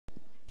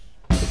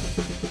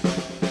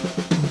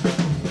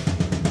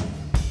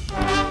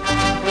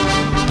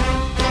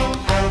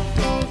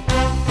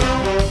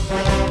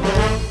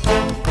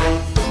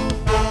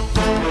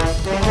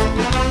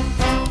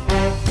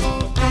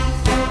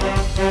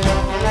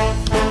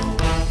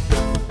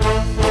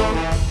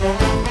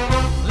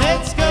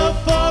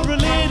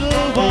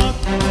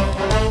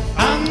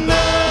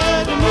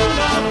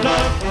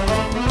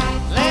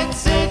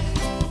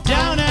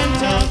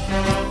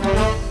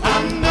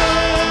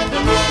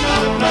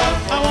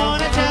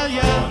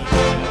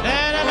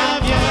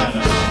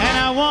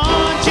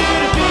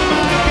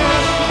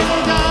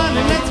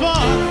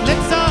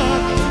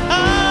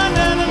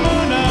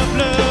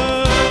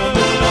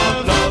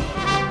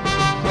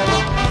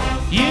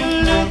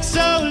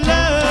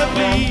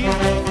sparkly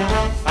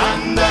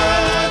under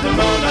the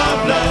moon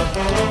of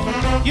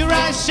love. Your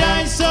eyes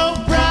shine so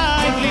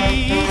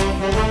brightly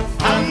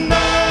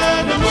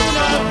under the moon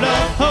of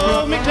love.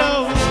 Hold me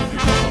close,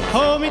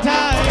 hold me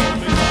tight,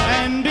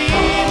 and be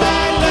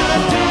my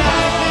love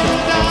tonight,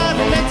 little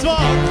darling. Let's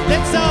walk,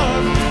 let's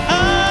talk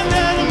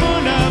under the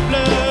moon of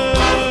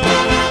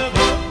love.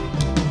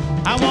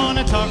 I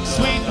wanna talk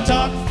sweet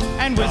talk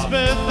and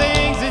whisper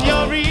things in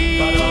your ear.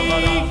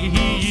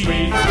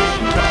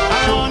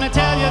 I wanna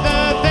tell you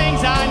the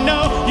things I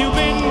know you've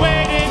been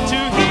waiting to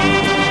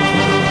hear.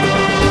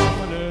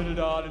 My little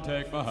darling,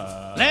 take my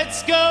hand.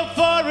 Let's go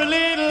for a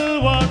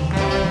little walk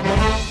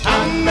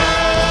under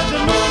the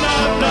moon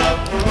of love.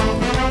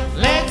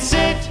 Let's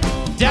sit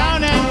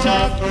down and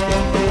talk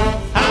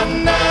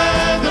under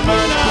the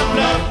moon of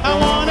love. I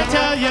wanna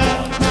tell you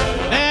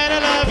that I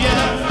love you,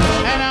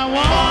 and I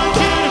want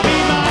you to be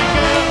my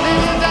girl,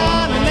 little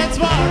darling. Let's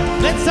walk,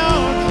 let's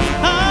talk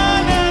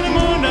under the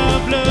moon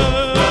of love.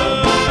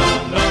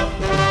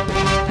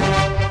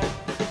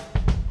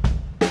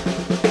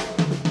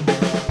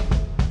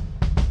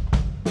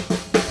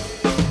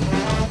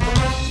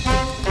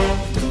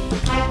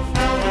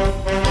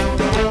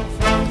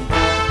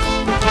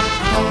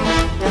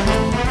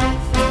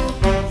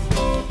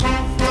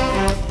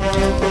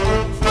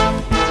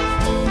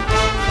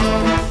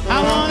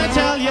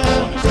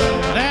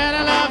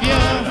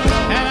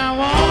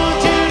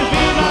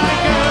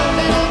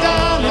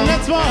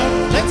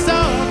 Let's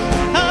talk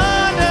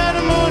under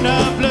the moon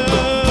of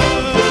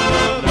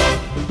love.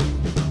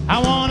 I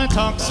wanna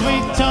talk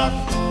sweet talk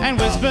and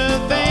whisper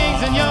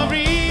things in your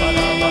ear.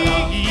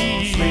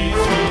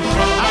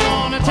 I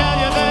wanna tell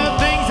you the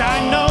things I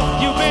know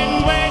you've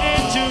been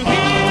waiting to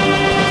hear.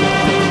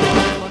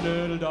 My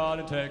little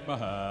darling, take my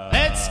hand.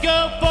 Let's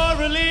go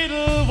for a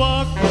little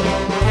walk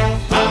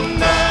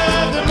under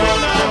the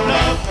moon of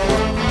love.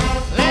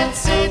 Let's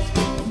sit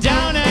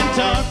down and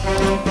talk